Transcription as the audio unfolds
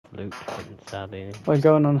loot, sadly. What's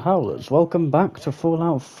going on, Howlers? Welcome back to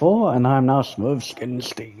Fallout 4, and I'm now Smooth Skin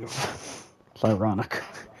Steve. It's ironic.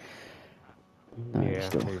 No, Yeah,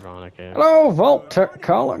 still. ironic, yeah. Hello, Vault-Tec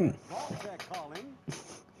calling.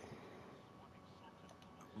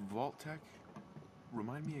 Vault-Tec?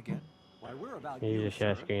 Remind me again? Why, we're about You you, just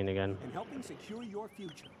share sir, screen again. and helping secure your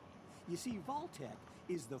future. You see, Vault-Tec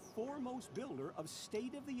is the foremost builder of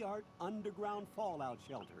state-of-the-art underground fallout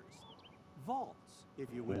shelters. Vaults, if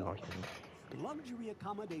you will. Luxury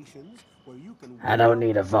accommodations where you can... I don't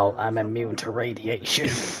need a vault, I'm immune to radiation.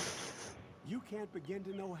 You can't begin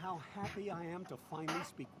to know how happy I am to finally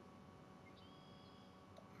speak.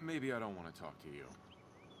 Maybe I don't want to talk to you.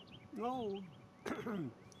 No,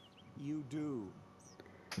 you do.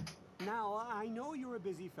 Now, I know you're a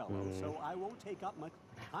busy fellow, so I won't take up much.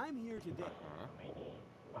 I'm here today.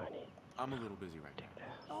 I'm a little busy right now.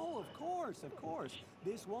 Oh, of course, of course.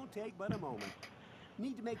 This won't take but a moment.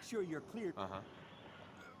 Need to make sure you're clear.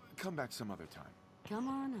 Come back some other time. Come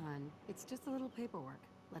on, hon. It's just a little paperwork.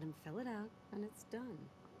 Let him fill it out, and it's done.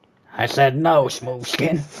 I said no, Smooth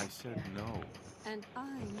Skin. I said no. And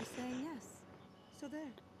I'm saying yes. So there.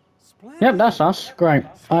 Splendid. Yep, that's us. Great.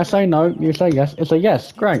 I say no, you say yes. It's a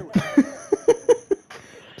yes. Great.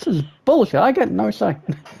 This is bullshit. I get no say.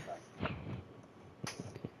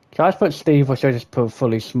 Should I just put Steve, or should I just put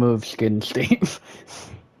fully Smooth Skin Steve?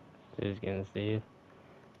 Smooth Skin Steve.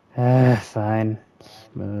 Fine.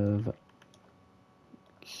 Smooth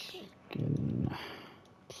Skin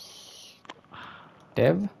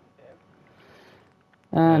Dev.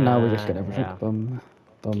 No, we just get everything. Yeah. Boom,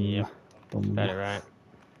 boom, Yep. boom, Got it right.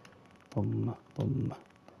 boom, boom.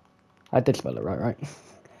 I did spell it right?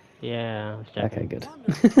 Yeah, I was Okay, checking. good.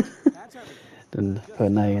 That's everything. Didn't put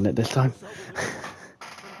an A in it this time.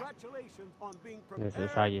 Congratulations on being This prepared.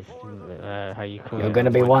 is how you call You're it.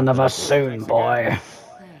 gonna be one of us soon, boy. Hey,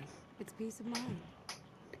 it's peace of mind.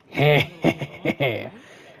 Hehehehe.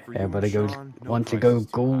 For you Everybody and goes, Sean, no once you price go is too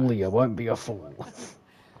ghoul, high. you won't be a fool. Good answer.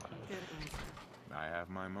 I have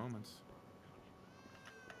my moments.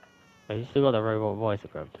 Oh, you still got the robot voice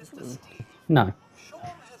equipped. No, Sean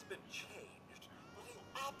has been changed, but he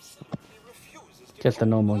absolutely refuses to just a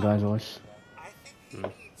normal guy's voice. I think he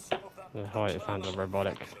needs some of that That's how it sounded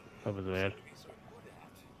robotic. That was weird. to be so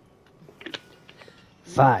good at.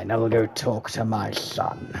 Fine, I will go talk to my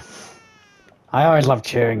son. I always love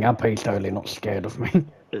cheering up, he's totally not scared of me.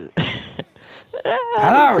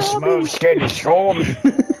 Hello, Smooth Skin Sean!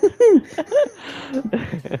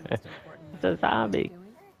 It's a zombie.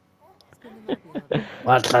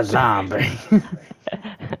 What's a zombie?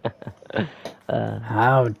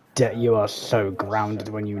 How dare you are so grounded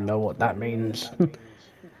when you know what that means.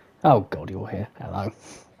 Oh god, you're here. Hello.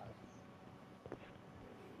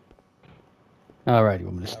 Alright, you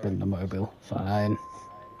want me to spin the mobile? Fine.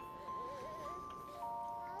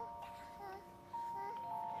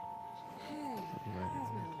 Hey, how's my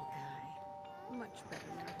little guy? Much better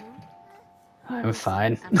now, huh? I'm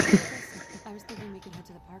fine. I was thinking we could head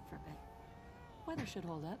to the park for a bit. Weather should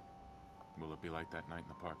hold up. Will it be like that night in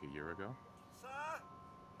the park a year ago? Sir?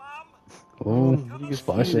 Mom? Ooh,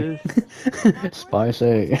 spicy.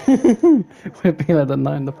 Spicy. We'd be like the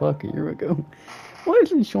night in the park a year ago. What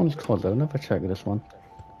is in Sean's closet? I'll never check this one.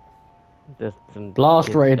 Just some Blast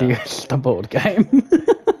good Radius, the board game.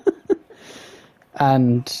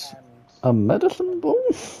 And a medicine ball?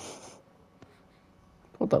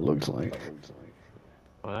 What that looks like.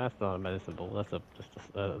 Well, that's not a medicine ball. That's just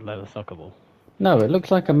a leather soccer ball. No, it looks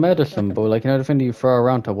like a medicine ball, like you know the thing that you throw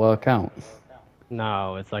around to work out.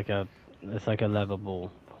 No, it's like a leather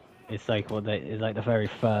ball. It's like it's like the very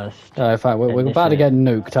first. In fact, we're about to get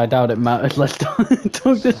nuked. I doubt it matters. Let's talk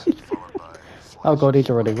this. Oh god, he's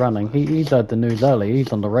already running. He's heard the news early.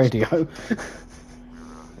 He's on the radio.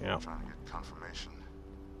 Yeah. Trying to get confirmation.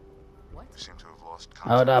 We seem to have lost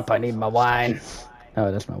contact. Hold up, I need my wine.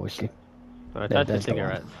 Oh, that's my whiskey. So I There, touched the there's the one.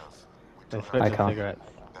 cigarettes. I I smoked the can't.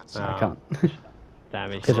 cigarettes. I can't.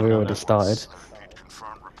 Damn it. Because we already started. Repeat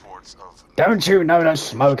confirmed reports of Don't you know that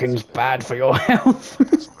smoking's bad for your health?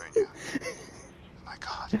 Pennsylvania. My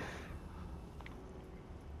God.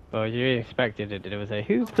 Well, you expected it. It was a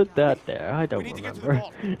who put that there? I don't We need to get to the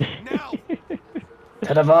remember. vault. Now!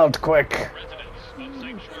 To the vault, quick!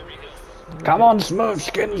 Come on, Smooth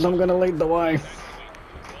Skins, I'm gonna lead the way.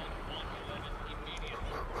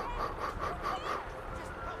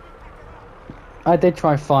 I did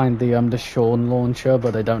try find the Sean launcher,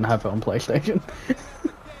 but they don't have it on PlayStation.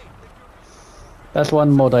 That's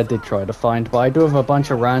one mod I did try to find, but I do have a bunch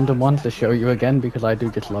of random ones to show you again because I do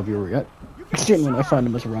just love your reaction when I find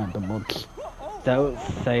them as random mods. Don't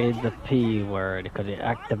say the P word because it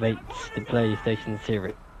activates the PlayStation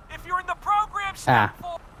Series. Ah,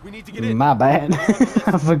 We need to get in. my bad.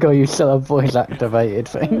 I forgot you still have voice activated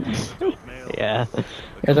things. Yeah.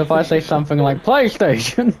 As if I say something like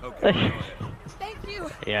PlayStation, Thank you.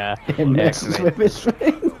 Yeah. it messes great. with his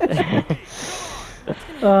thing.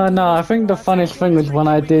 No, I think the funniest thing was when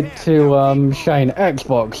I did to Shane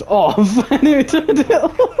Xbox off, and it turned it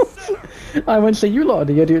off. I went, so you lot are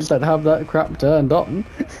the idiots that have that crap turned on.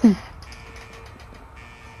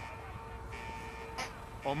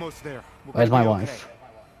 Almost there. We're Where's gonna my be wife? okay.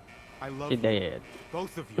 I love She you, did.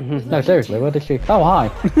 both of you. No, seriously, where did she? Oh, hi.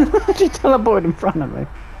 She teleported in front of me.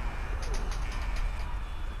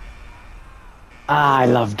 I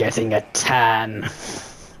love getting a tan.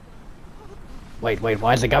 Wait,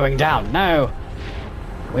 why is it going down? No!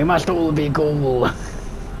 We must all be cool.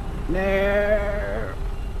 No!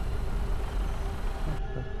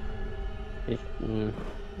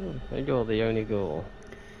 You're the only ghoul.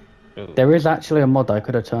 Ooh. There is actually a mod I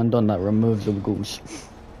could have turned on that removes all ghouls.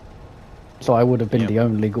 So I would have been Yep. the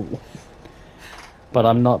only ghoul. But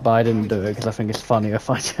I'm not, but I didn't do it because I think it's funny if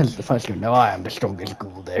I just go, no, I am the strongest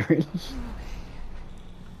ghoul there is.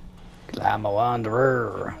 'Cause I'm a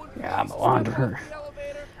wanderer. Yeah, I'm a wanderer.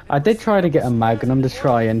 I did try to get a Magnum to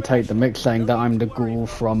try and take the mix, saying that I'm the ghoul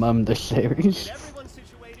from the series.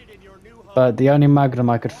 But the only Magnum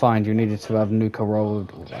I could find, you needed to have Nuka Road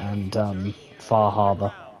and Far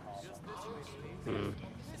Harbor.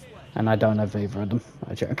 And I don't have either of them.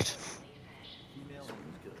 I checked.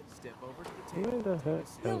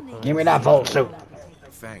 Give me that vault suit.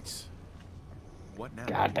 Thanks. What now?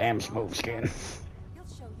 Goddamn smooth skin. He'll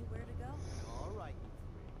show you where to go. All right.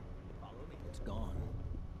 Follow me. It's gone.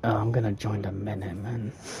 Oh, I'm gonna join the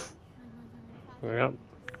Minutemen. Yep.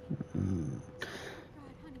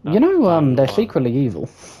 You know, they're secretly evil.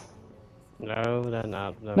 No, they're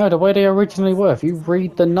not. No, the way they originally were. If you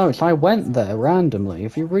read the notes, I went there randomly.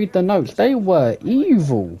 If you read the notes, they were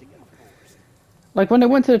evil. Like when they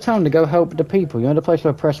went to the town to go help the people, you know the place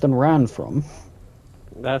where Preston ran from?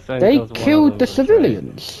 That's only They 'cause one of killed them the was right.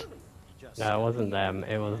 civilians. No, it wasn't them.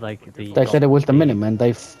 It was like the. They said it was the Minutemen.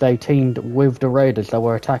 They teamed with the raiders that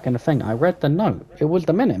were attacking the thing. I read the note. It was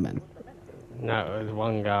the Minutemen. No, it was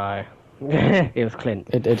one guy. It was Clint.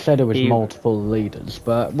 It said it was He- multiple leaders,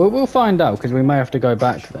 but we'll find out because we may have to go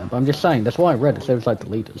back there. But I'm just saying, that's why I read it. It was like the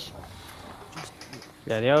leaders.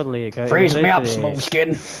 Yeah, the old leader. Freeze me up, literally- small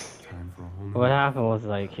skin. What happened was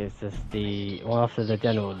like it's just well, after the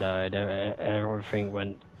general died, everything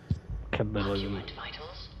went kaboom.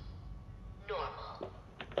 Vitals normal.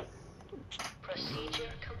 Procedure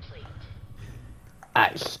complete.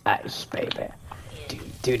 Ice, baby.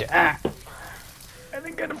 Do the I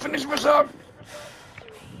think I'm gonna finish this up.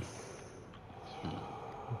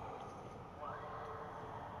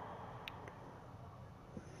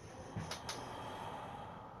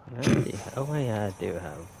 Oh yeah, I do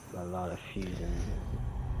have a lot of fusion.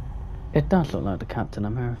 It does look like the Captain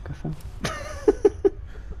America film.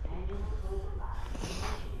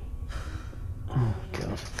 Oh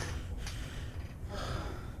god.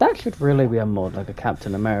 That should really be a mod, like a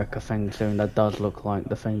Captain America thing soon. That does look like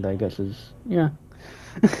the thing they guess is, yeah.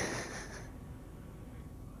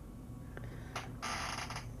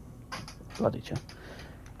 Bloody chill.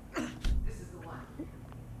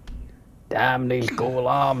 Damn these ghoul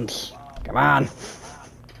arms. Come on.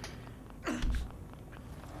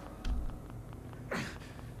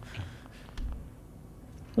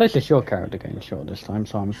 At least it's your character getting shot this time,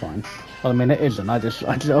 so I'm fine. Well, I mean, it isn't. I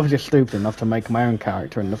was just stupid enough to make my own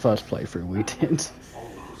character in the first playthrough we did.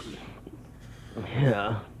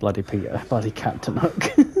 Yeah. Bloody Peter, bloody Captain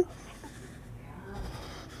Hook.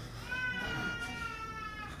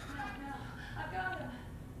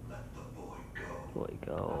 Boy,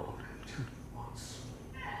 go.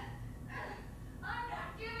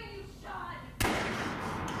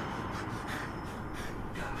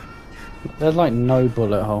 There's like no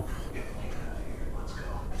bullet hole.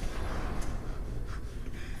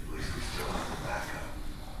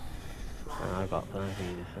 Oh, I got plenty,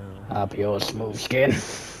 so. Up your smooth skin.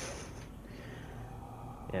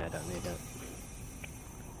 Yeah, I don't need it.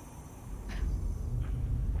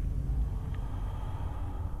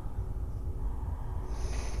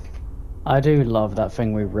 I do love that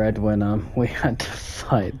thing we read when we had to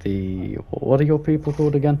fight the... What are your people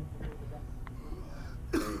called again?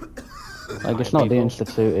 Like, it's not the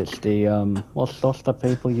Institute, it's the, what's the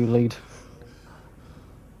people you lead?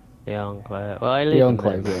 The Enclave. Well, I leave The them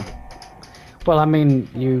Enclave, there. yeah. Well, I mean,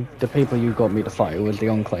 the people you got me to fight was the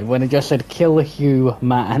Enclave. When it just said, kill a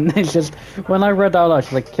human, it's just, when I read that out, I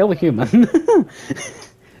was like, kill a human.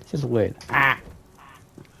 It's just weird. Ah!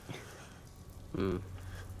 Hmm.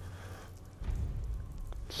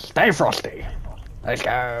 Stay frosty! Let's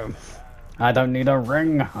go. I don't need a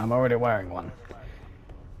ring. I'm already wearing one.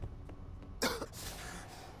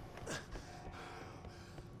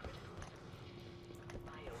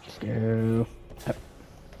 Let's go. Oh.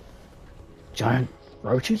 Giant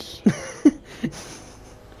roaches?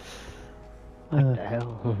 What the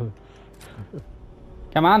hell?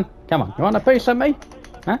 Come on, come on. You want a piece of me?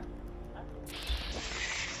 Huh?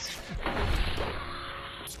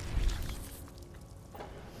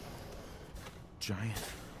 Giant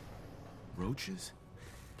roaches?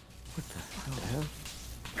 What the hell?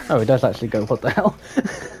 Oh, it does actually go, what the hell?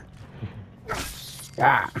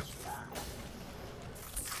 Ah.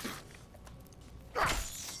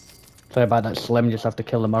 Sorry about that, Slim, just have to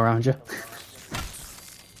kill them around you.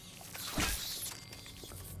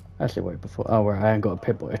 Actually, wait, before... Oh, right, I ain't got a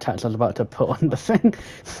Pip-Boy attached, I was about to put on the thing.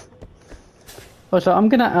 Also, I'm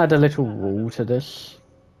gonna add a little rule to this.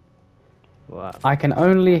 What? I can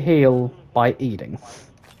only heal by eating.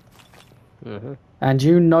 Mm-hmm. And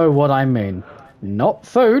you know what I mean. Not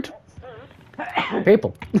food.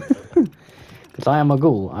 People. Because I am a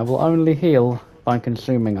ghoul. I will only heal by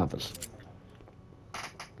consuming others.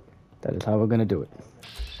 That is how we're going to do it.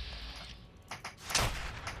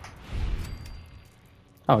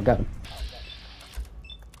 Oh, I got him.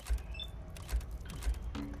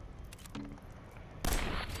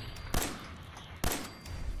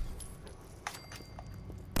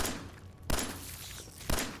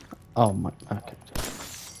 Oh my, okay.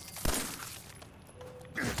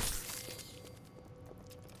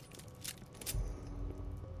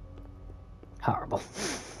 Horrible.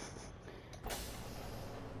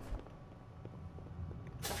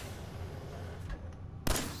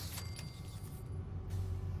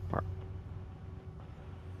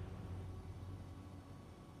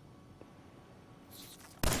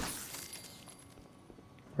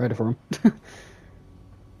 Ready for him.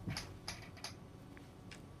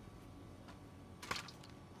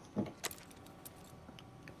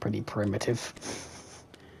 Pretty primitive.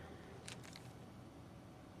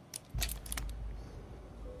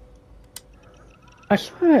 I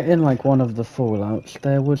swear in like one of the Fallouts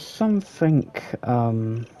there was something,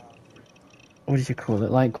 what did you call it?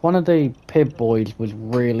 Like one of the Pip-Boys was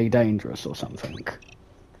really dangerous or something.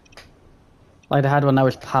 Like they had one that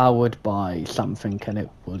was powered by something and it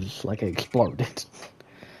was like it exploded.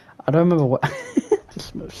 I don't remember what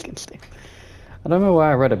Smooth Skin Steve. I don't remember where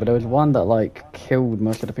I read it, but there was one that like killed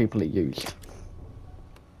most of the people it used.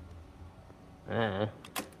 Ah,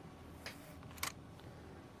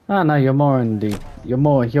 no, you're more in the you're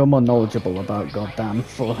more knowledgeable about goddamn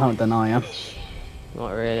Fallout than I am.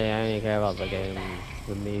 Not really, I only care about the game,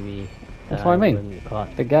 the movie. That's what I mean.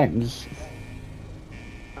 The games.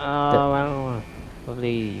 Well,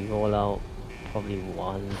 probably roll out probably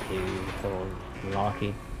 1, 2, sort of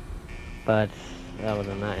lucky. But other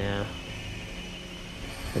than that, yeah.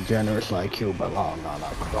 The generous like you belong on a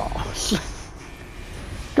cross.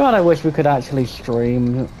 God, I wish we could actually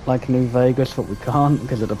stream like New Vegas, but we can't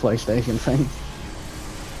because of the PlayStation thing.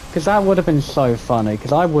 Because that would have been so funny,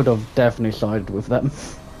 because I would have definitely sided with them.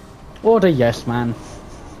 Or the Yes Man.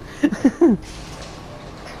 There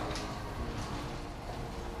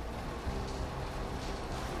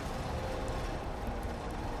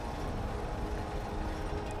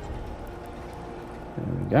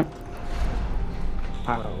we go.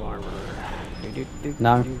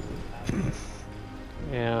 No.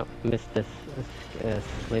 Yeah, Mr.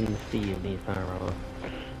 Slim Steve needs power armor.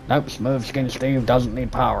 Nope, Smooth Skin Steve doesn't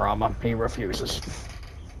need power armor. He refuses.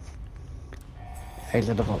 He's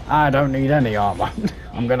a default. I don't need any armor.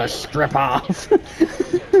 I'm gonna strip off.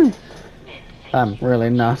 I'm really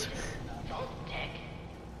not.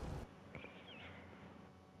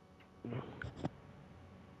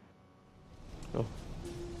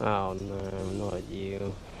 Oh no, not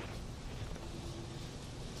you.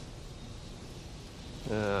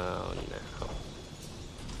 Oh no.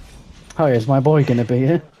 Oh, is my boy gonna be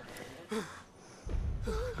here?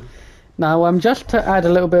 Now, just to add a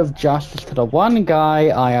little bit of justice to the one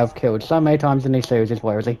guy I have killed so many times in these series,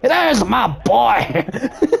 where is he? There's my boy!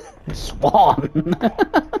 Swan!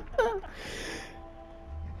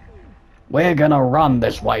 We're gonna run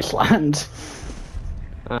this wasteland.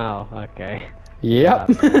 Oh, okay. Yep,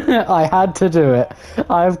 I had to do it.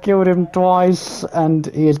 I have killed him twice, and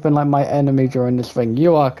he has been like my enemy during this thing.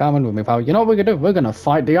 You are coming with me, pal. You know what we're gonna do? We're gonna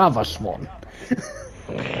fight the other swan.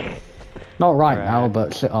 Not right now,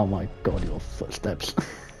 but... Oh my god, your footsteps.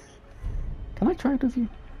 Can I trade with you?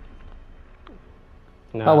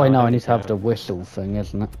 No, oh wait, no, I need to have the whistle thing,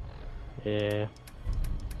 isn't it? Yeah.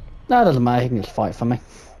 No, it doesn't matter, he can just fight for me.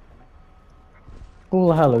 All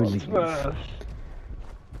the hell is he?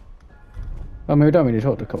 I mean, we don't really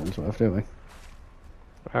talk to Collinsworth, do we?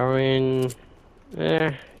 I mean,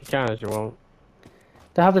 you can as you want.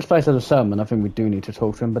 To have this place as a sermon, I think we do need to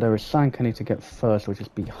talk to him, but there is something I need to get first, which is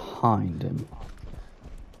behind him.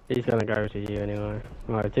 He's gonna go to you anyway.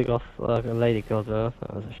 Right, took off like a lady killed her.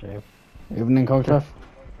 That was a shame. Evening, Collinsworth.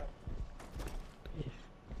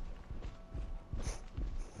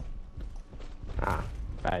 Ah,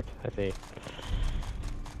 right, I see.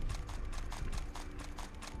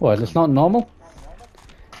 What, is this not normal?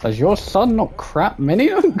 Does your son not crap mini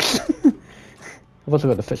nukes? I've also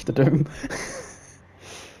got the Fist of Doom.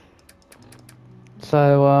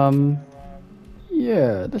 So,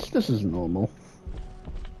 yeah, this is normal.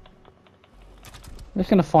 I'm just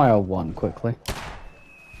gonna fire one quickly.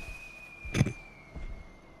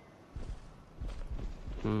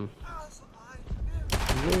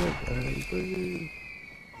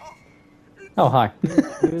 Oh, hi.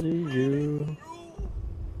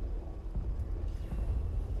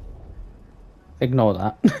 Ignore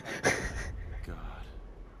that. God,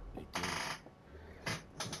 they did it.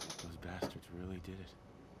 Those bastards really did it.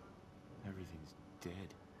 Everything's dead.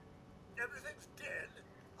 Everything's dead?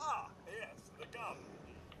 Ah, yes, the gun.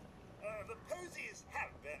 The posies have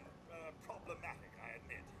been problematic, I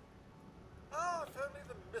admit. Ah, if only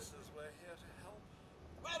the missus were here to help.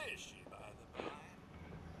 Where is she, by the by?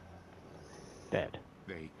 Dead.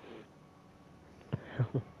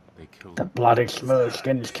 They killed The her. bloody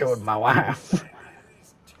smoothskins killed my wife. These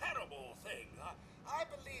terrible things. I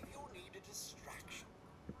believe you need a distraction.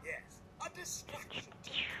 Yes, a distraction to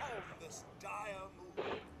calm this dire mood.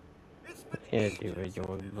 It's been Yeah, ages do it, you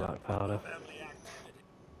want since black powder. family activity.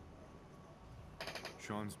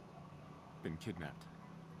 Sean's been kidnapped.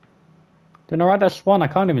 Don't know, this one, I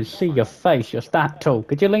can't even see your face, just that tall.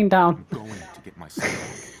 Could you lean down? I'm going to get my son back.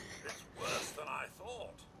 It's worse than I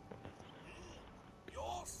thought.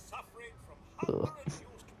 You're suffering from hunger-induced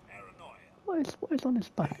paranoia. What is on his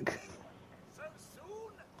back? So soon?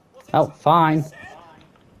 Was it Oh, something fine. I said?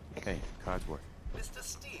 Hey, Codsworth. Mr.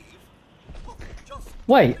 Steve? Well, just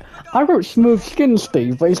Wait, I wrote Smooth Skin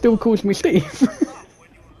Steve, but he still calls me Steve. when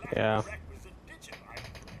you lack Yeah. the requisite digit,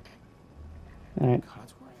 Alright,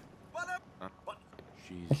 Codsworth? well, but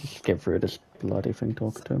let's She's... just get through this bloody thing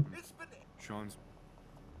talking to him. it's been Sean's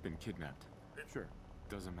been kidnapped. Sure.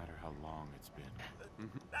 Doesn't matter how long it's been.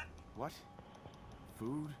 that What?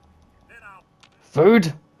 Food? then I'll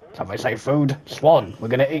Food? Somebody say food. Swan, we're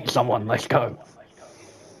gonna eat someone, let's go.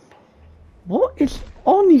 What is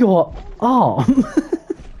on your arm?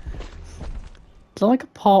 It's like a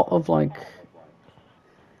part of like...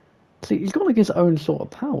 See, he's got like his own sort of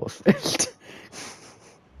power fist.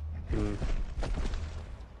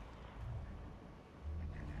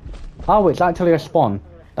 Oh, it's actually a spawn.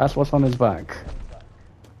 That's what's on his back.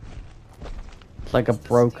 It's like a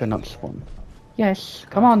broken up spawn. Yes,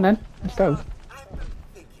 come on then, let's go. I've been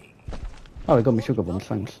thinking Oh, they got me sugar bombs,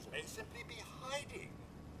 thanks. may simply be hiding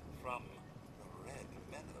from the Red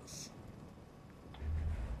Menace.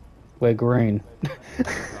 We're green.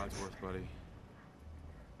 Codsworth, buddy.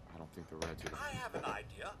 I don't think the Reds are... I have an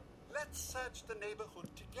idea. Let's search the neighborhood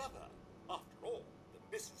together. After all,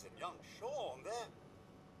 the Mrs. and young Sean,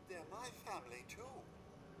 they're my family too.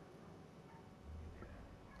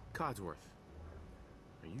 Codsworth.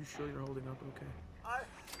 Are you sure you're holding up okay?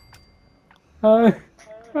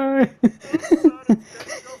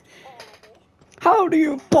 How do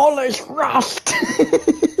you polish rust? No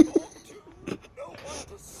one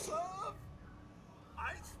to serve.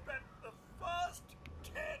 I spent the first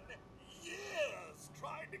 10 years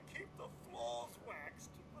trying to keep the floors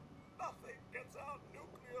waxed, but nothing gets out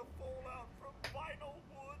nuclear fallout from vinyl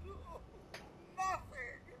wood.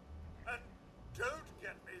 Nothing. And don't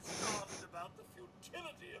get me started about the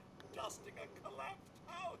futility of dusting a collapsed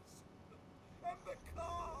house. And the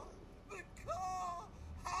car.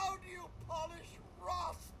 How do you polish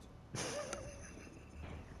rust?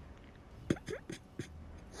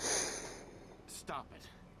 Stop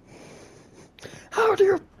it. How do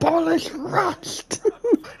you polish rust? I'm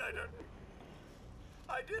afraid I don't.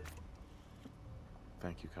 I did.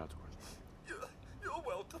 Thank you, Codsworth. You're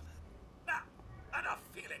welcome. Now, enough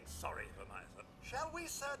feeling sorry for myself. Shall we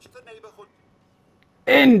search the neighborhood?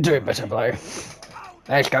 Indubitably.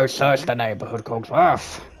 Let's go search the neighborhood,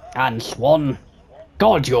 Cogsworth. And Swan.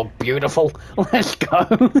 God, you're beautiful. Let's go.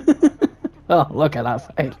 Oh, look at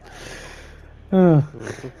that face. Don't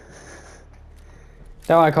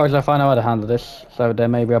worry, Cogsworth, I know how to handle this. So there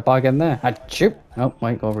may be a bug in there. Shoot. Oh,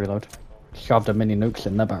 wait, go reload. Shoved a mini nukes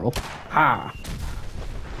in the barrel. Ha!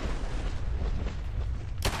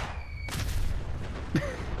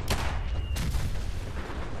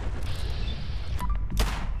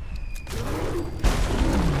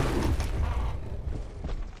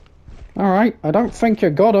 Alright, I don't think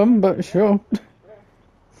you got him, but sure.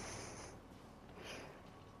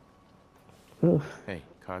 Ugh. Hey,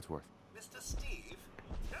 Codsworth. Mr. Steve,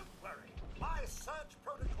 don't worry. My search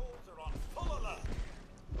protocols are on full alert.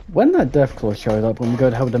 When that Deathclaw showed up when we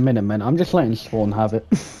go to help the Minutemen, I'm just letting Swan have it.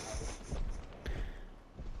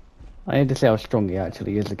 I need to see how strong he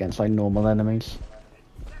actually is against like normal enemies.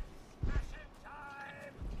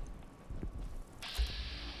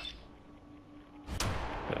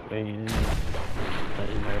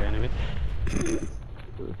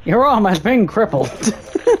 Your arm has been crippled.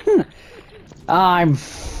 I'm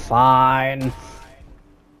fine.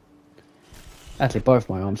 Actually, both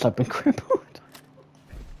my arms have been crippled.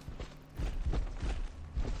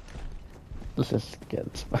 Let's just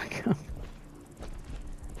get this back up.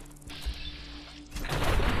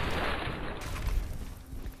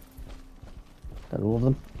 That all of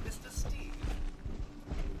them?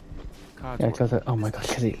 Yeah, because oh my god,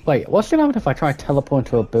 wait, what's gonna happen if I try to teleport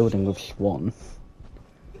to a building with Swan?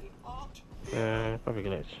 Probably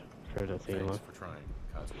glitch through the ceiling. Thanks for trying,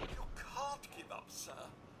 Codsworth. You can't give up, sir.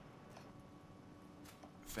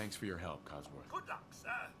 Thanks for your help, Codsworth. Good luck, sir.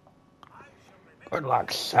 I shall remain. Good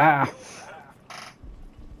luck, sir.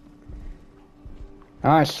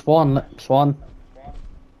 Alright, Swan.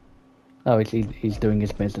 Oh, he's doing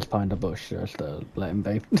his business behind the bush, just let him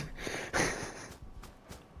be.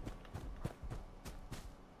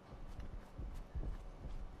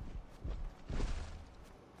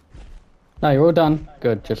 No, you're all done.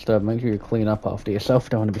 Good, just make sure you clean up after yourself.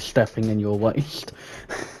 Don't want to be stepping in your waste.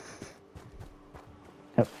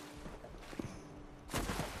 Yep.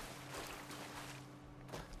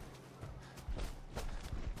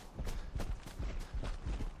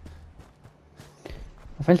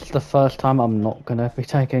 I think it's the first time I'm not gonna be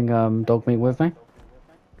taking dog meat with me.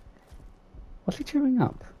 What's he chewing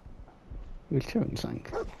up? He was chewing something.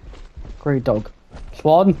 Great dog.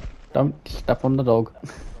 Swan, don't step on the dog.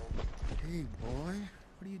 Hey, boy.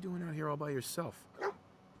 What are you doing out here all by yourself?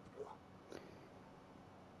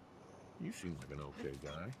 You seem like an okay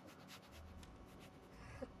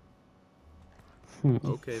guy.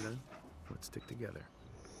 Okay, then. Let's stick together.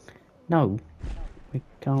 No, we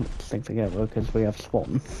can't stick together because we have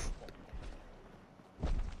Swan.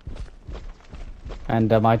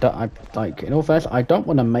 And I like, in all fairness, I don't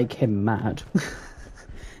want to make him mad.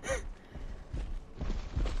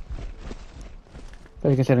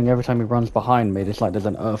 But considering every time he runs behind me, it's like there's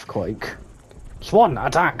an earthquake. Swan,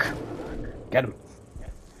 attack! Get him.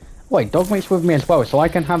 Wait, dog meat's with me as well, so I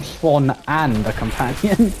can have Swan and a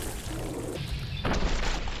companion.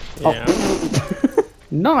 Yeah. Oh.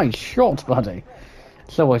 Nice shot, buddy.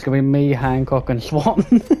 So it's gonna be me, Hancock, and Swan.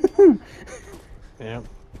 Yep.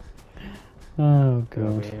 Oh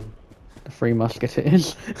god. The Three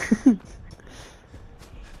Musketeers.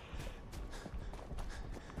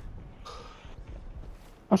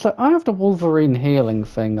 Also, I have the Wolverine healing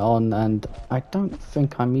thing on, and I don't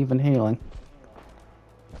think I'm even healing.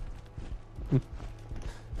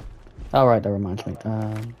 Alright, that reminds me.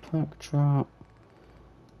 Perk drop.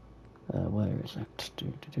 Where is it?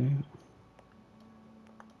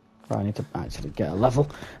 Right, I need to actually get a level.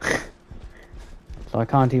 So I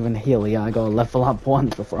can't even heal yet, I gotta level up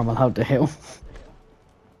once before I'm allowed to heal.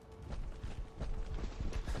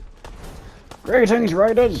 Greetings,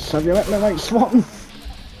 Raiders! Have you met my mate Swan?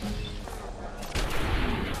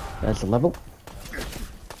 There's the level.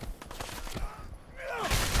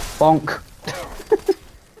 Bonk!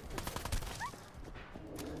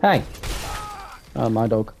 Hey! Oh, my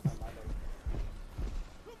dog.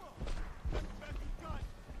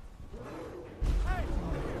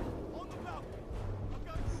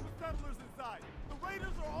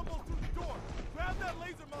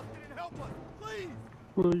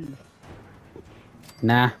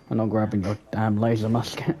 Nah, I'm not grabbing your damn laser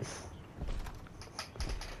musket.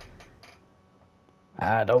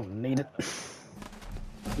 I don't need it.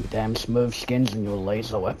 You damn smooth skins and your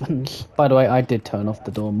laser weapons. By the way, I did turn off the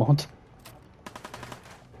door mod.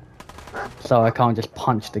 So I can't just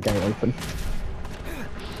punch the gate open.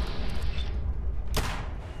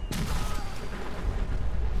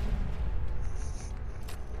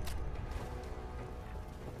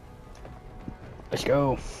 Let's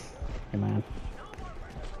go. Hey man.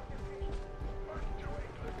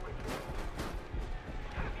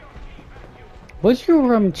 Was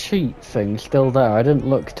your cheat thing still there? I didn't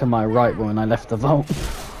look to my right when I left the vault.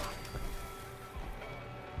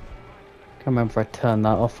 Can't remember if I turned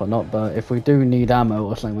that off or not, but if we do need ammo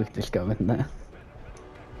or something, we can just go in there.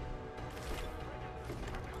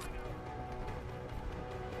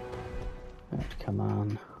 Right, come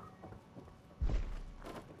on.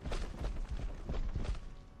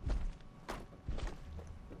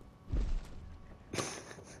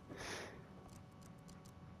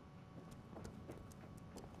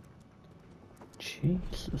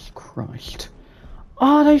 Jesus Christ.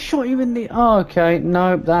 Oh, they shot you in the... Oh, okay,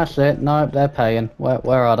 nope, that's it. Nope, they're paying.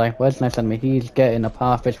 Where are they? Where's the next enemy? He's getting a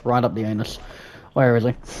parfish right up the anus. Where is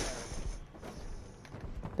he?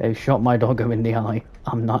 They shot my doggo in the eye.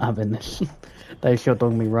 I'm not having this. They shot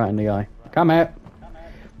dog me right in the eye. Come here.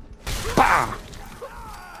 Bah!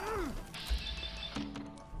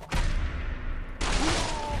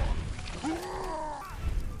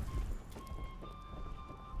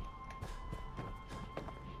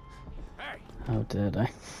 How dare they?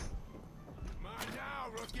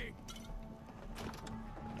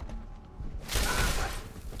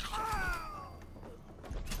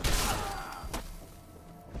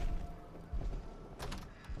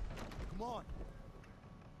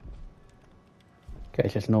 Okay,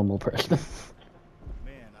 it's just normal Preston.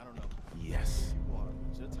 Man, I don't know. Yes.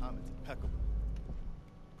 Your timing's impeccable.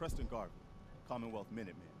 Preston Garvey, Commonwealth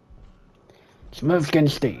Minutemen. Smoothskin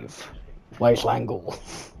Steve. Wasteland Ghoul.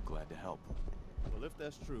 Glad to help. Well, if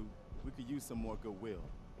that's true, we could use some more goodwill.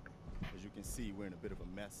 As you can see, we're in a bit of a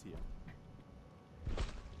mess here. God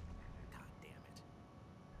damn it.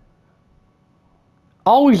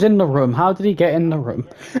 Oh, he's in the room. How did he get in the room?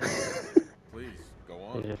 Please, go You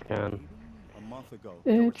on. just can. A month ago,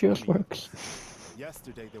 there were It just 20. works.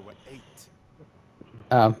 Yesterday, there were 8.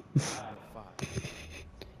 5.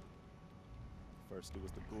 First, it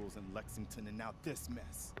was the ghouls in Lexington, and now this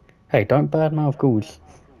mess. Hey, don't badmouth ghouls.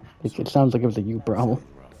 It sounds like it was a you problem.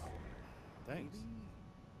 Thanks.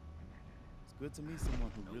 It's good to meet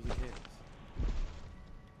someone who really cares.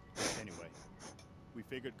 Anyway, we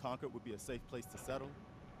figured Concord would be a safe place to settle.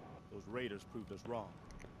 Those raiders proved us wrong.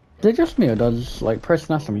 Is it just me or does, like,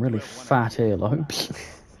 Preston have some really fat earlobes?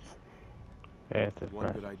 Yeah, it's just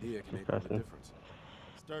One good idea can make all the Preston. difference.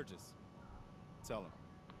 Sturgis, tell him.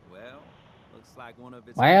 Well, looks like one of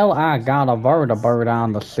its... Well, I got a vertebrae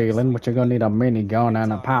on the ceiling, but you're gonna need a minigun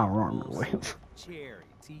and a power armor with. Cherry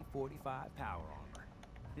T-45 power armor.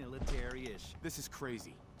 Military-ish. This is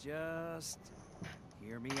crazy. Just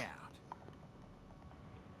hear me out.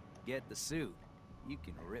 Get the suit. You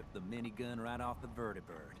can rip the minigun right off the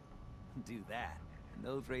vertibird. Do that, and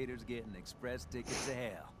those raiders get an express ticket to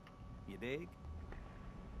hell. You dig?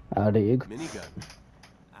 I dig. Minigun.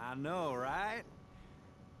 I know, right?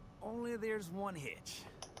 Only there's one hitch.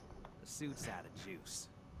 The suit's out of juice.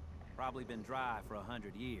 Probably been dry for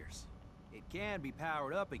 100 years. It can be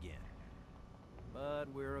powered up again, but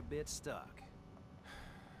we're a bit stuck.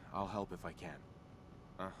 I'll help if I can.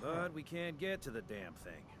 But we can't get to the damn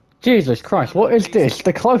thing. Jesus Christ, what is this?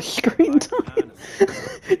 The close screen time?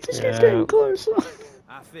 It just keeps getting closer.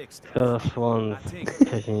 I fixed it. First one's I tinkered.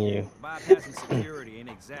 pushing you. Bypassing security ain't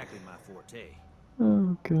exactly my forte.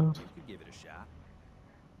 Oh god. You could give it a shot.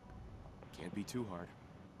 Can't be too hard.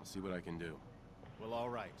 I'll see what I can do. Well, all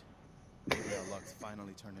right. Maybe our luck's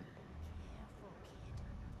finally turning.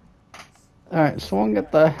 Alright, Swan,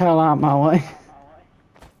 get the hell out of my way. If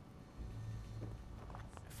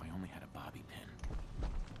I only had a bobby pin.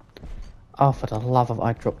 Oh, for the love of...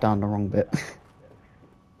 I dropped down the wrong bit.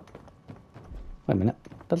 Wait a minute.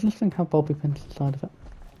 Doesn't this thing have bobby pins inside of it?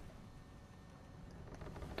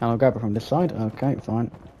 Can I grab it from this side? Okay, fine.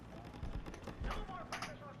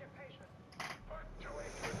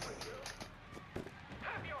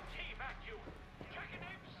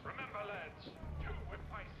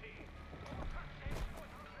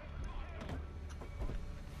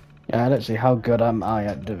 Yeah, let's see, how good am I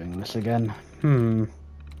at doing this again?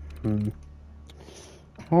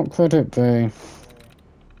 What could it be?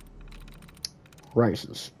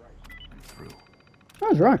 Races. I'm through.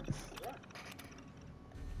 That's right.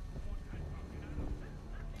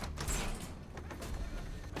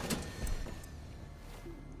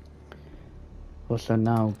 Also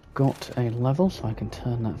now got a level, so I can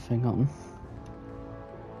turn that thing on.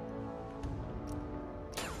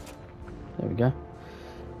 There we go.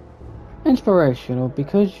 Inspirational.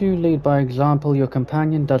 Because you lead by example, your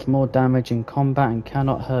companion does more damage in combat and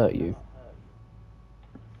cannot hurt you.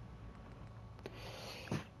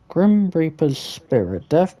 Grim Reaper's Spirit.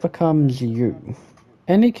 Death becomes you.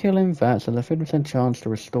 Any killing vats has a 50% chance to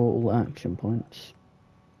restore all action points.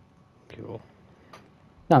 Cool.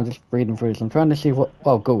 No, I'm just reading through this. I'm trying to see what...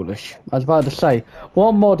 Well, Ghoulish. I was about to say,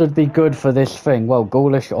 what mod would be good for this thing? Well,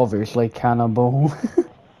 Ghoulish, obviously. Cannibal.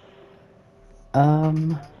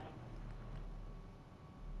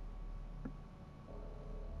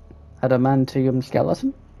 Adamantium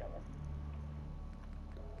skeleton?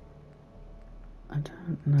 I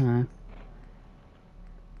don't know.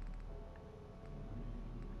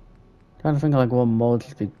 Trying to think like what mod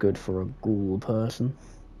would be good for a ghoul person.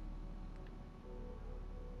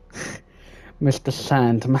 Mr.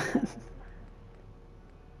 Sandman.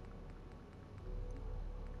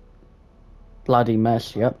 Bloody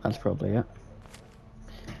mess, yep, that's probably it.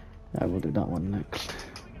 Yeah, we'll do that one next.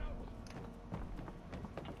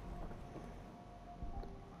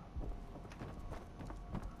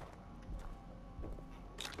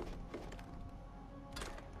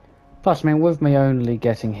 Plus, I mean, with me only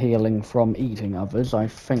getting healing from eating others, I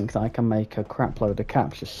think that I can make a crap load of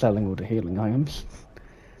caps just selling all the healing items.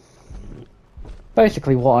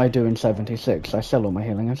 Basically, what I do in 76, I sell all my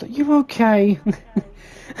healing items. Like, you okay?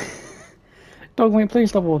 Dogmeat, please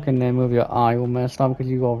stop walking there with your eye all messed up because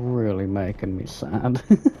you are really making me sad.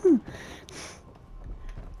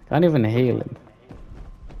 Can't even heal him.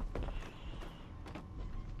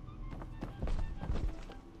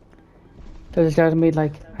 So this guy to me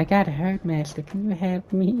like, I got hurt, master, can you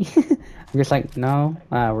help me? I'm just like, no,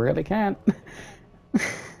 I really can't.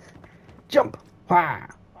 Jump! Wah!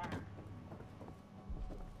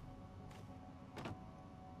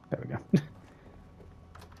 There we go.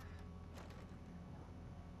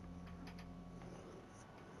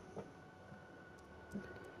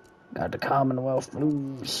 Got the Commonwealth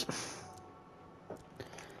Blues.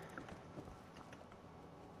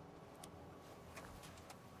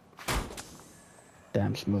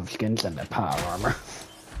 Damn smooth skins and their power armor.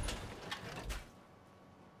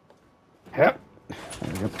 Yep.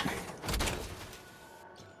 There we go.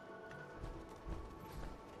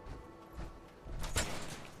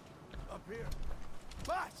 Up here.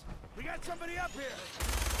 Boss, we got somebody up here.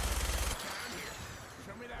 Down here.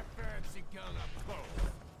 Show me that fancy gun up close.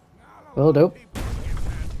 Will do.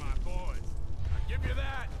 I'll give you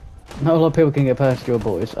that. Not a lot of people can get past your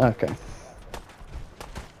boys. Okay.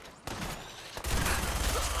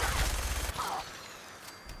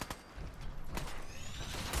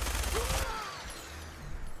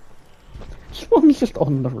 One's just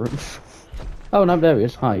on the roof. Oh no, there he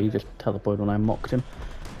is. Hi, he just teleported when I mocked him.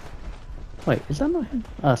 Wait, is that not him?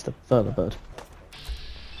 Ah, that's the further bird.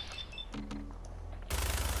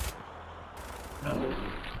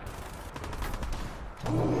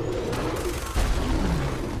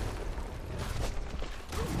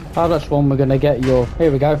 Oh, that's one we're gonna get your...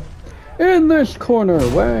 Here we go. In this corner,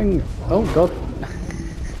 wearing... Oh god.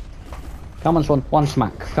 Come on, Swan. One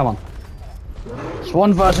smack. Come on.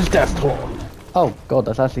 Swan versus Deathclaw. Oh god,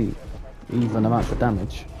 that's actually even amounts of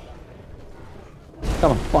damage.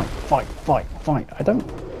 Come on, fight, fight, fight, fight. I don't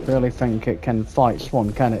really think it can fight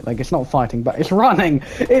Swan, can it? Like, it's not fighting, but it's running!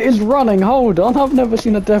 It is running! Hold on, I've never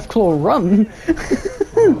seen a Deathclaw run!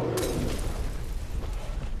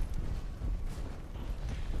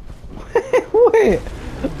 Wait!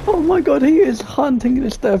 Oh my god, he is hunting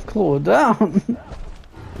this Deathclaw down!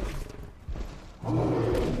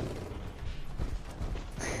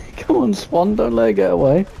 Come on, Swan, don't let it get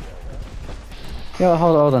away. Yeah,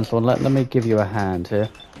 hold on, Swan. Let me give you a hand here.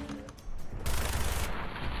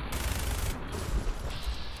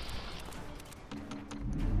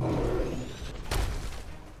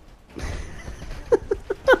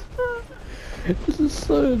 This is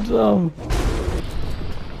so dumb.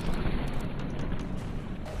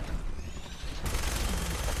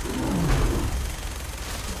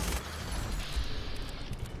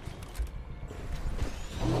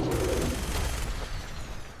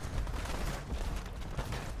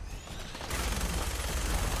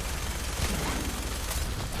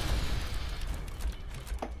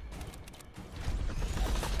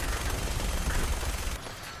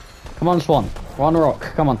 Come on, Swan. We're on a rock.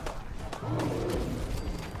 Come on.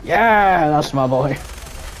 Yeah, that's my boy.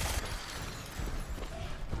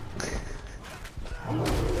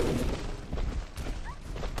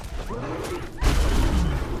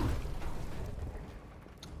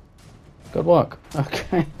 Good work.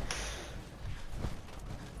 Okay.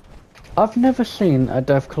 I've never seen a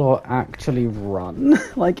Deathclaw actually run.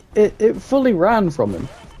 Like, it fully ran from him.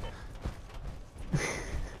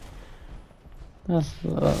 I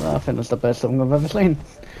think that's the best thing I've ever seen.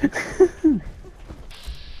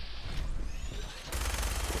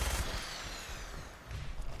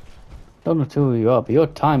 Don't know who you are, but your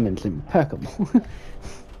timing's impeccable.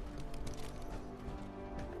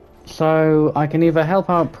 So, I can either help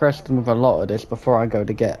out Preston with a lot of this before I go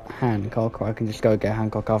to get Hancock, or I can just go get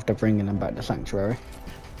Hancock after bringing him back to Sanctuary.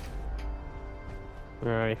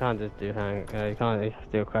 No, you can't just do you can't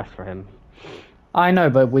do a quest for him. I know,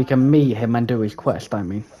 but we can meet him and do his quest, I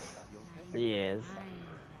mean. Yes.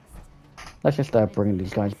 Let's just bring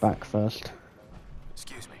these guys back first.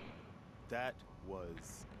 Excuse me. That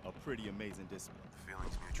was a pretty amazing discipline. The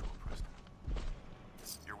feeling's mutual, Preston.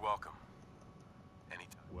 You're welcome.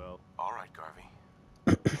 Anytime. Well, All right, Garvey.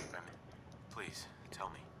 Please, tell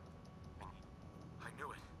me. I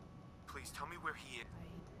knew it. Please, tell me where he is.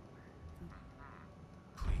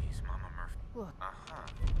 Please, Mama Murphy. Look.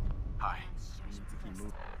 Hi. We need to keep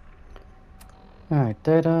moving. Alright,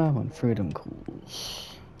 data when freedom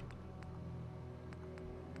calls.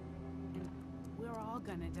 We're all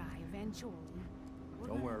gonna die eventually. We're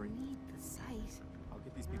Don't gonna worry. need the sight. I'll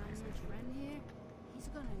get these people My safe. friend here, he's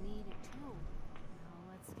gonna need it too. Now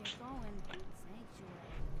let's get going.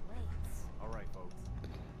 Sanctuary waits. All right, folks.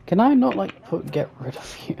 Can I not like get rid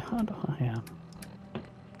of you? How do I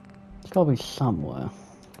It's gotta be somewhere.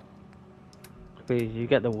 Please, you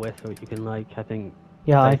get the whistle. You can like, I think.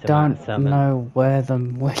 Yeah, I place them at don't 7. know where the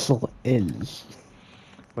whistle is.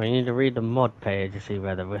 Well, you need to read the mod page to see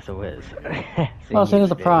where the whistle is. Well, see,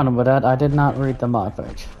 there's a problem with that. I did not read the mod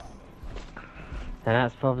page. And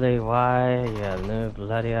that's probably why you have no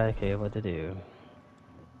bloody idea what to do.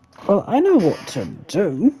 Well, I know what to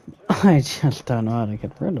do. I just don't know how to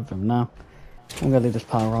get rid of him now. I'm gonna leave this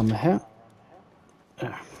power on my hair.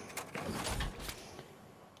 There.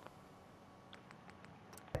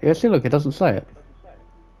 Yeah, see, look, it doesn't say it.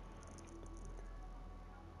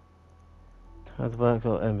 How's work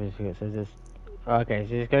or NPC? So just okay.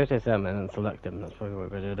 So just go to summon and select them. That's probably what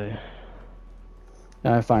we're gonna do.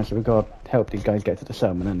 No, fine. So we've got to help these guys get to the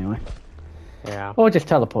settlement anyway. Yeah. Or just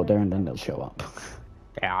teleport there and then they'll show up.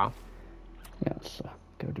 Yeah. Yeah, let's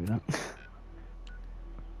go do that.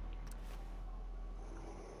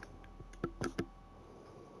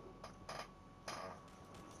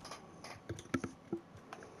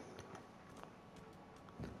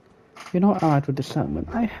 You're not allied with the settlement.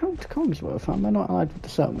 I helped Cogsworth. Am I not allied with the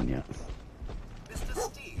settlement yet? Mr.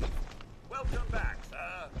 Steve, welcome back, sir.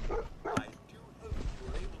 I do hope you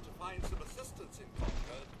were able to find some assistance in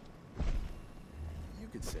Concord. You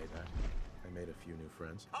could say that. I made a few new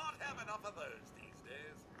friends. Can't have enough of those these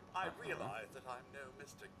days. I realize that I'm no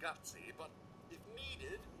Mr. Gutsy, but if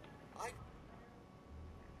needed,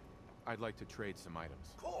 I'd like to trade some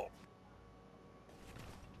items. Cool.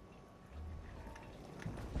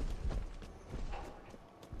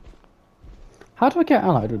 How do I get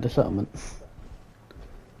allied with the settlement?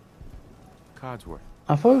 Codsworth.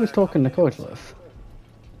 I thought he was talking to Cogsworth.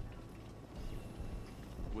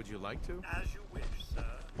 Would you like to? As you wish, sir.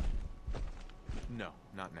 No,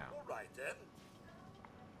 not now. All right, then.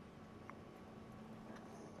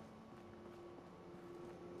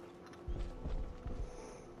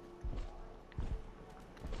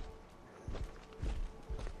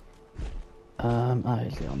 I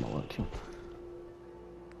see on the workshop.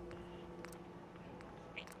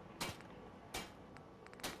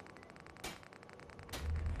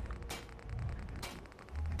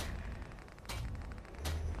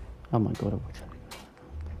 Oh my god, I wish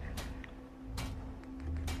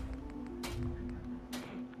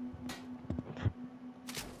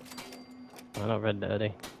I'm not red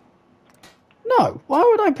dirty. No! Why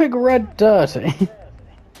would I pick red dirty?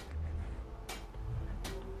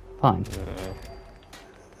 Fine.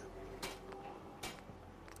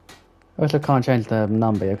 I also can't change the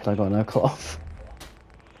number because I got no cloth.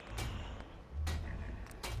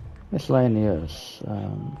 Miscellaneous.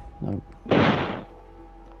 No. No.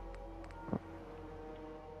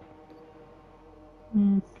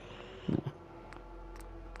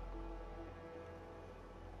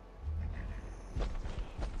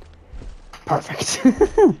 Perfect.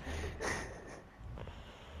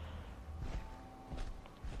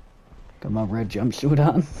 Got my red jumpsuit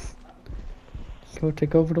on. Let's go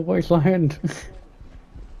take over the wasteland.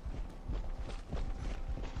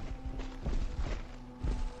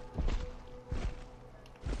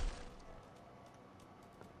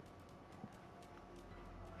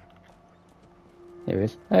 There he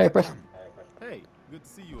is. Hey, Preston. Hey, good to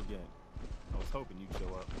see you again. I was hoping you'd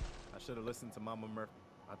show up. I should have listened to Mama Murphy.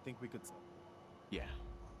 I think we could... Yeah.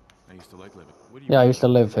 I used to like living. What do you Yeah, I used to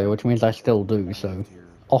live here, which means I still do, so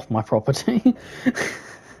off my property.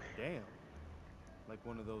 Damn. Like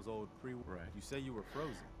one of those old pre-war... Right. You say you were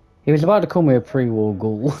frozen. He was about to call me a pre-war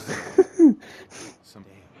ghoul. Some...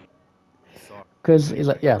 Damn. Sorry. Because, he's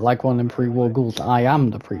like, yeah, like one of them pre-war ghouls. I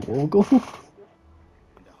am the pre-war ghoul. And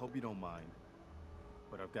I hope you don't mind,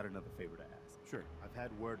 but I've got another favor to ask. Sure. I've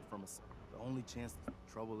had word from us. The only chance the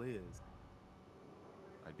trouble is...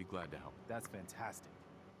 I'd be glad to help. That's fantastic.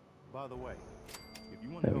 By the way, if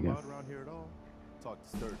you want to There we help go. out around here at all, talk to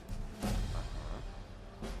Sturgeon.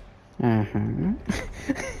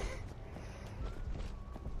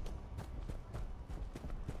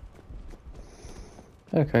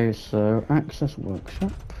 Okay, so access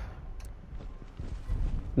workshop.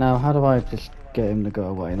 Now, how do I just get him to go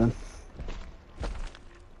away then?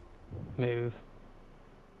 Move.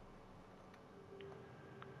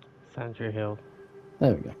 Sanctuary Hill.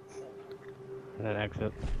 There we go. And then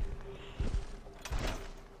exit.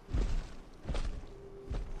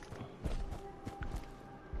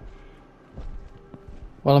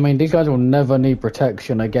 Well, I mean, these guys will never need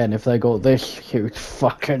protection again if they got this huge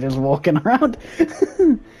fucker just walking around.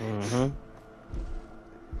 Mm-hmm.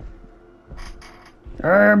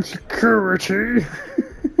 I'm security.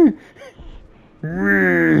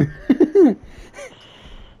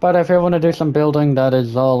 But if you want to do some building, that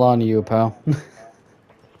is all on you, pal.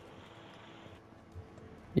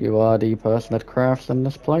 You are the person that crafts in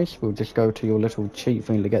this place. We'll just go to your little cheat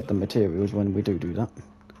thing to get the materials when we do that.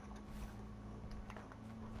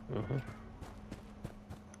 Mm-hmm.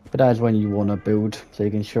 But that is when you want to build, so you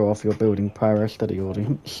can show off your building prowess to the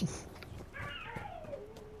audience.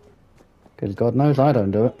 Because God knows I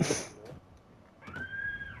don't do it.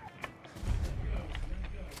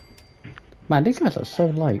 Man, these guys are so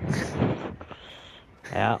late.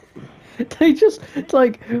 Yeah. They just, it's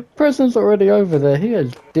like, Preston's already over there, he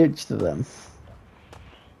has ditched them.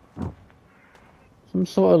 Some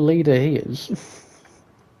sort of leader he is.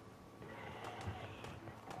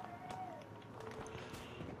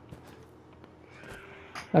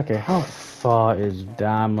 Okay, how far is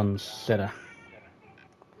Diamond City?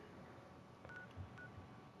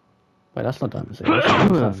 Wait, that's not Diamond City,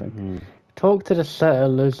 that's nothing. Talk to the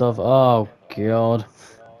settlers of... Oh, God.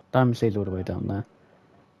 Diamond City's all the way down there.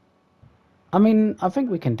 I mean, I think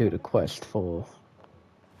we can do the quest for,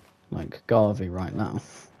 like, Garvey right now.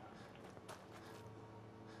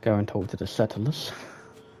 Go and talk to the settlers.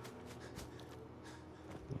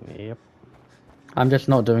 Yep. I'm just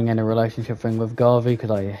not doing any relationship thing with Garvey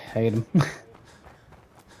because I hate him.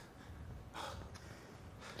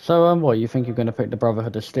 So, what, you think you're going to pick the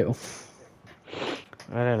Brotherhood of Steel?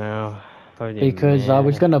 I don't know. Probably Because I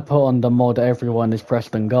was going to put on the mod everyone is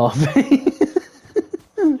Preston Garvey.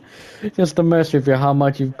 Just to mess with you how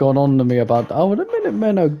much you've gone on to me about, oh, the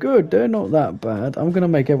Minutemen are good, they're not that bad. I'm going to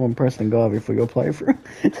make everyone Preston Garvey for your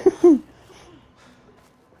playthrough.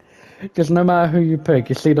 Just no matter who you pick,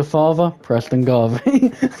 you see the father, Preston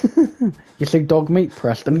Garvey. You see dog meat,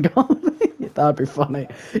 Preston Garvey. That'd be funny.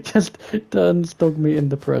 Just turns dog meat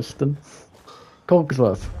into Preston.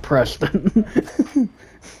 Cogsworth, Preston.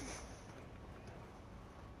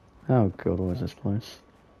 Oh god, what is this place?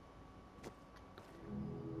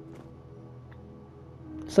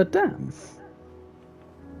 It's a dam.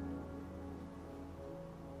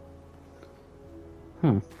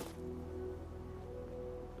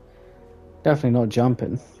 Definitely not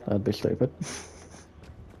jumping. That'd be stupid.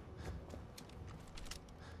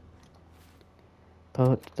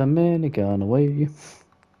 Put the minigun away.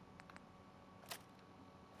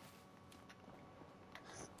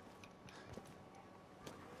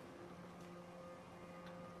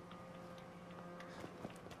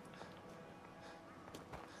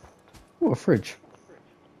 Oh, a fridge.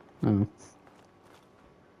 Oh.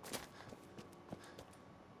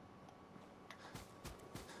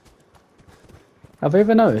 Have you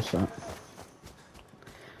ever noticed that?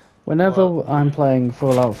 Whenever I'm playing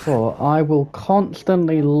Fallout 4, I will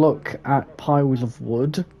constantly look at piles of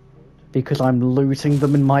wood because I'm looting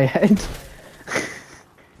them in my head.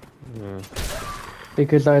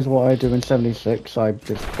 Because that is what I do in 76, I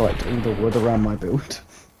just collect all the wood around my build.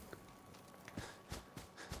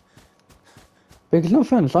 Because no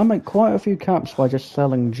offense, I make quite a few caps by just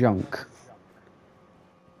selling junk.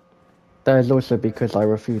 That is also because I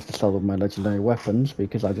refuse to sell my legendary weapons,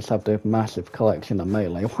 because I just have the massive collection of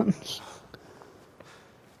melee ones.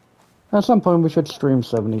 At some point we should stream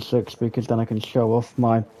 76, because then I can show off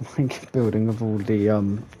my building of all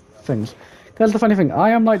the things. Because the funny thing, I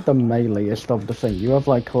am like the meleeest of the thing. You have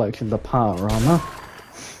like collections of power armor.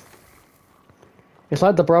 It's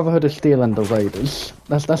like the Brotherhood of Steel and the Raiders.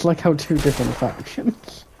 That's like how two different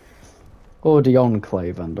factions. Or the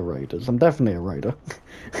Enclave and the Raiders. I'm definitely a Raider.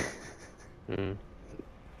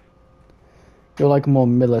 You're like more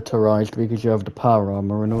militarized because you have the power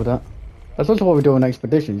armor and all that. That's also what we do on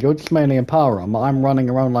expeditions. You're just mainly in power armor. I'm running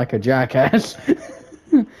around like a jackass.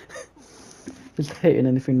 Just hitting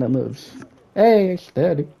anything that moves. Hey,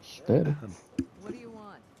 steady, steady. What do you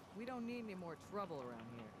want? We don't need any more trouble around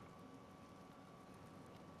here.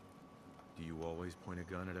 Do you always point a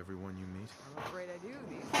gun at everyone you meet? I'm afraid I do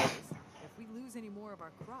these days. If we lose any more of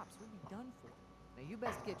our crops, we'll be done for. Now you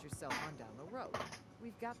best get yourself on down the road.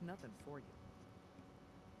 We've got nothing for you.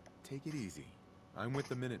 Take it easy. I'm with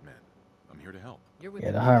the Minutemen. I'm here to help. You're with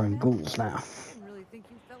Yeah, they're hiring ghouls now. I didn't really think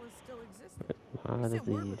you fellas still existed. How You does sent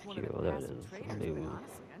word these with one of the kill? There it passive is. traders, but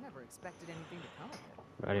honestly, I never expected anything to come of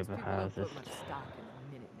it. Ready Most for people don't houses. put much stock in the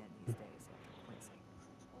Minutemen these days after Quincy.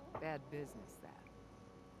 Bad business, that.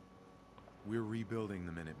 We're rebuilding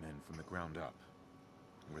the Minutemen from the ground up.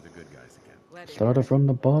 We're the good guys again. Glad to hear Started it. from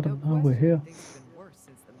the bottom, No now we're question, here. things have been worse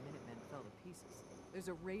since the Minutemen fell to pieces. There's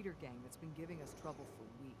a raider gang that's been giving us trouble for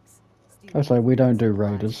weeks. I was like, we don't do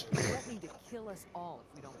raiders. Threatening to kill us all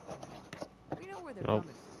if we don't clean up. We know where they're coming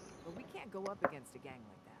from, but we can't go up against a gang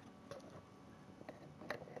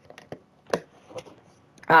like that.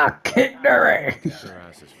 I kicked their ass. Their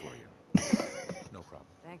asses for you. No problem.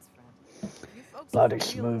 Thanks, friend. You folks Bloody are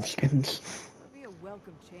smooth skins. It'll be a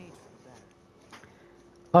welcome change for the better.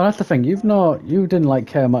 Oh, that's the thing. You didn't like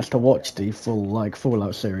care much to watch the full like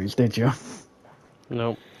Fallout series, did you?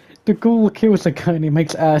 Nope. The ghoul kills a guy and he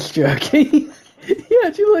makes ass jerky. He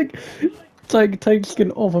actually like takes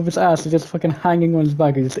skin off of his ass and just fucking hanging on his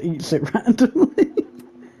back and just eats it randomly.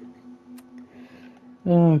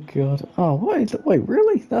 Oh god. Oh, what is it? Wait,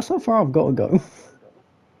 really? That's how far I've got to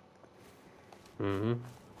go.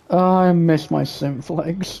 I miss my synth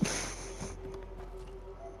legs.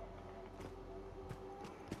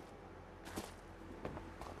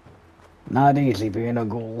 Not easy being a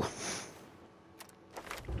ghoul.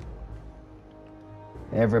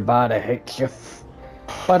 Everybody hates you.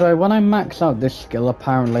 By the way, when I max out this skill,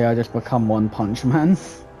 apparently I just become One Punch Man.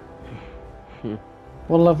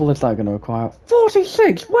 What level is that going to require?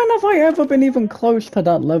 46! When have I ever been even close to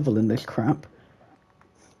that level in this crap?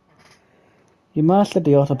 You mastered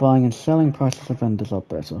the art of buying and selling, prices of vendors are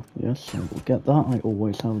better. Yes, I will get that. I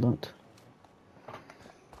always have that.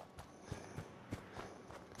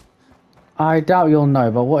 I doubt you'll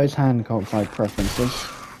know, but what is Hancock's like preferences?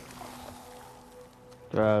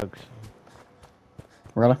 Drugs.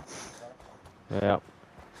 Really? Yeah.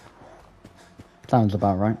 Sounds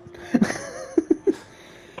about right.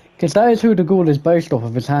 Because that is who the ghoul is based off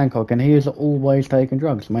of, is Hancock, and he is always taking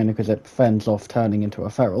drugs, mainly because it fends off turning into a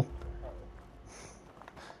feral.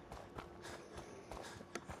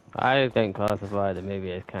 I didn't classify the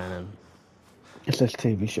movie as canon. It's this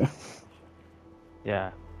TV show.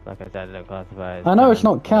 Yeah, like I said, I don't classify it as I know it's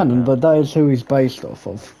not canon, but that is who he's based off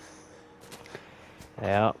of.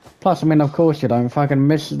 Yeah. Plus, I mean, of course you don't fucking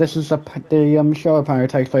miss. This is the show apparently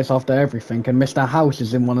takes place after everything, and Mr. House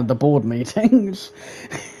is in one of the board meetings.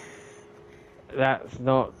 That's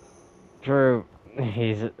not true.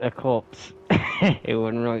 He's a corpse. It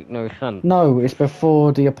wouldn't make no sense. No, it's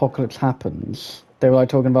before the apocalypse happens. They were like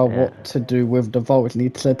talking about what to do with the vaults, and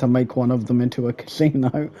he said to make one of them into a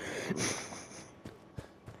casino.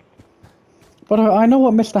 But I know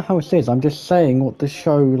what Mr. House is. I'm just saying what the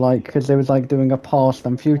show, like, because they was like doing a past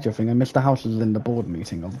and future thing, and Mr. House is in the board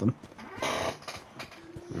meeting of them.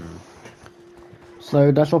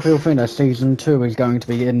 So that's what people think, that season 2 is going to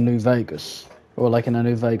be in New Vegas, or like in a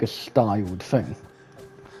New Vegas styled thing.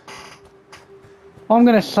 What I'm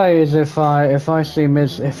gonna say is if I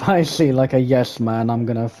see like a yes man, I'm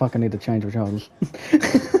gonna fucking need to change the channels.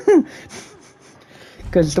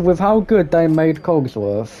 Because with how good they made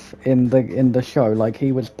Cogsworth in the show, like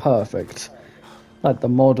he was perfect, like the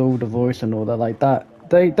model, the voice, and all that, like that.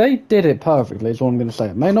 They did it perfectly. Is what I'm gonna say.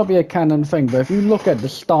 It may not be a canon thing, but if you look at the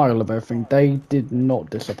style of everything, they did not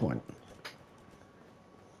disappoint.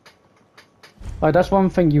 Like that's one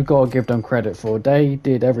thing you gotta give them credit for. They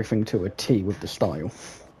did everything to a T with the style.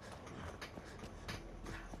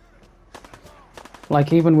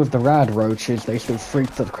 Like even with the rad roaches, they still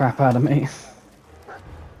freaked the crap out of me.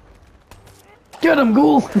 Get him,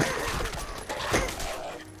 ghoul!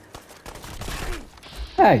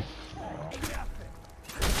 Hey!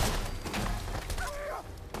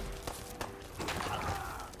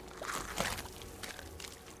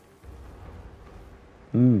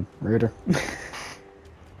 Ruder.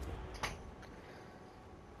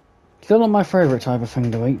 Still not my favourite type of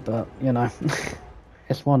thing to eat, but, you know,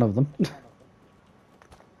 it's one of them.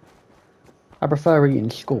 I prefer eating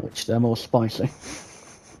scorched, they're more spicy.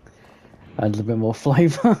 Adds a bit more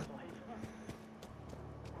flavour.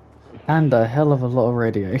 And a hell of a lot of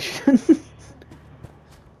radiation.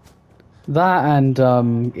 That and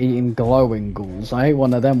eating glowing ghouls. I ate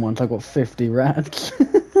one of them once, I got 50 rats.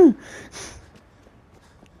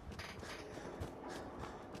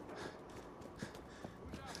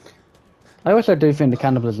 I also do think the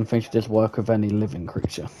cannibalism thing should just work with any living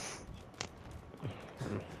creature.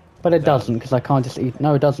 But it doesn't, because I can't just eat...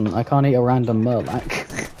 No, it doesn't. I can't eat a random Murlac.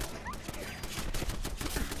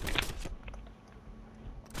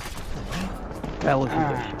 That was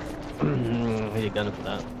really gun for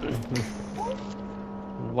that.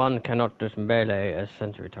 One cannot just melee a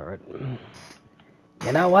sentry turret.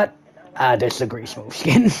 You know what? I disagree,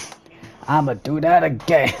 Smokeskin. I'ma do that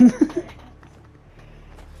again.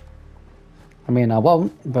 I mean, I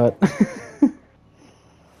won't, but...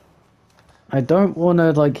 I don't want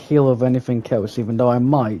to, like, heal of anything else, even though I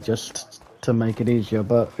might, just to make it easier,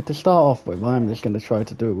 but to start off with, I'm just going to try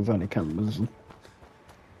to do it with only cannibalism.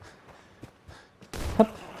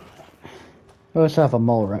 I also have a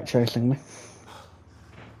mole rat chasing me.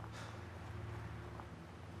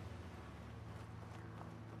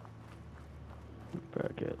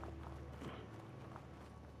 Bracket.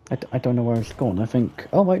 I don't know where it's gone. I think.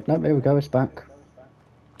 Oh wait, no, there we go. It's back.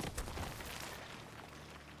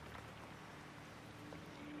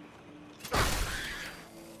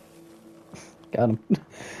 Got him.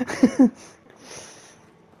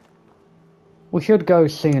 We should go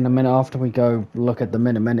see in a minute after we go look at the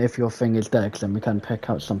Minutemen if your thing is there, 'cause then we can pick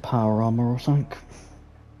out some power armor or something.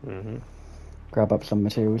 Grab up some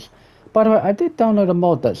materials. By the way, I did download a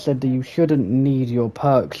mod that said that you shouldn't need your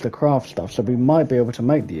perks to craft stuff, so we might be able to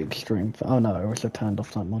make the extreme. Oh no, I also turned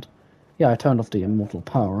off that mod. Yeah, I turned off the immortal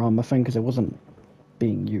power armor thing because it wasn't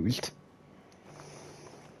being used.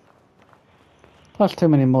 Plus, too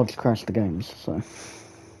many mods crash the games, so.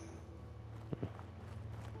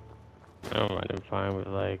 I don't mind, I'm fine with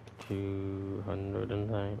like 200 and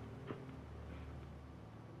thing.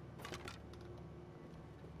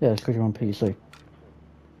 Yeah, it's because you're on PC.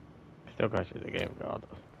 Still crashes the game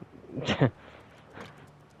regardless.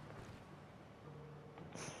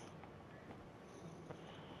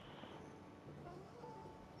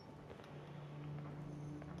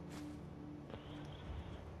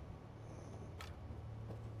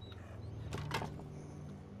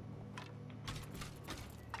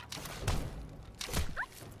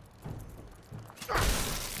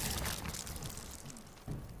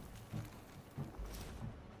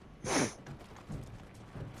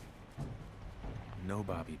 No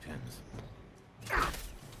bobby pins.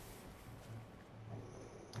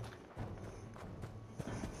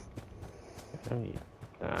 I need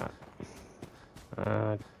that.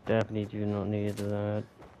 Definitely do not need that.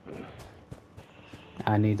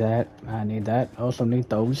 I need that. I need that. I also need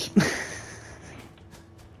those.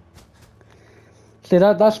 See,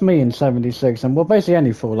 that's me in 76, and well, basically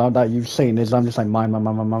any Fallout that you've seen is I'm just like, mine.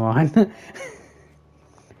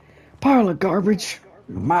 Pile of garbage.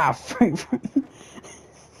 My favorite.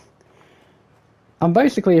 And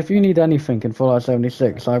basically, if you need anything in Fallout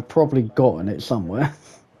 76, I've probably gotten it somewhere.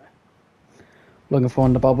 Looking for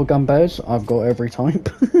one of the bubblegum bears, I've got every type.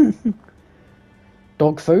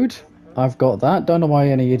 Dog food, I've got that. Don't know why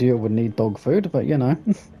any idiot would need dog food, but you know.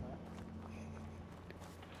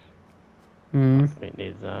 It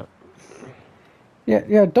needs that.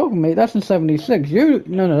 Yeah, dog meat, that's in 76.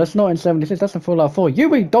 No, that's not in 76, that's in Fallout 4.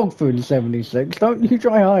 You eat dog food in 76, don't you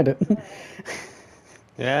try hide it.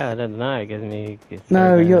 Yeah, I don't know, it gives me...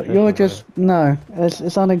 No, you're just... No,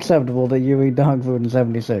 it's unacceptable that you eat dog food in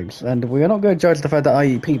 76. And we are not going to judge the fact that I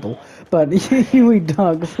eat people, but you eat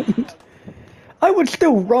dog food. I would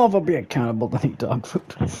still rather be a cannibal than eat dog food.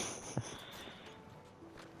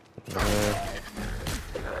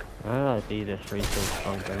 I like to eat this resource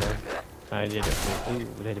bunker, man. I did it for... Ooh,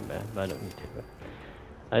 I did it bad, but I don't need to. But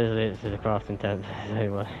I just did it to the crafting tent,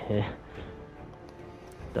 anyway, yeah.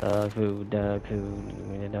 Dog food, dog food,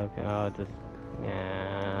 oh, just,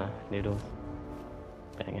 yeah, noodles.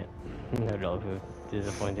 Dang it. No dog food.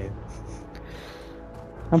 Disappointing.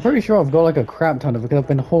 I'm pretty sure I've got like a crap ton of it because I've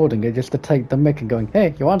been hoarding it just to take the mick and going,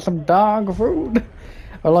 hey, you want some dog food?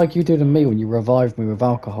 Or like you do to me when you revive me with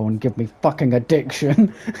alcohol and give me fucking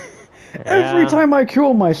addiction. Yeah. Every time I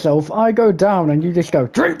cure myself, I go down and you just go,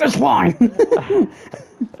 drink this wine!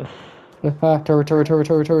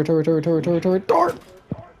 Turret!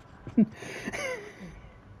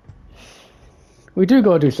 We do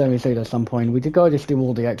gotta do 76 at some point. We do gotta just do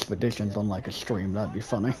all the expeditions on like a stream. That'd be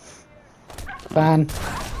funny. Ban.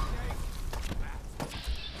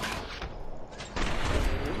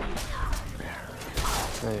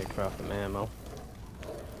 I need to craft some ammo.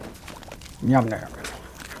 Yum yum.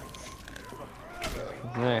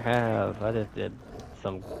 I just did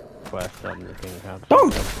some quest on the thing.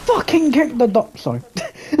 Don't fucking kick the dog. Sorry.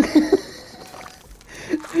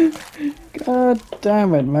 God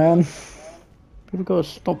damn it, man. People gotta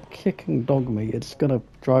stop kicking dog meat. It's gonna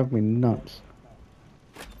drive me nuts.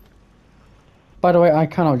 By the way, I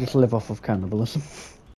cannot just live off of cannibalism.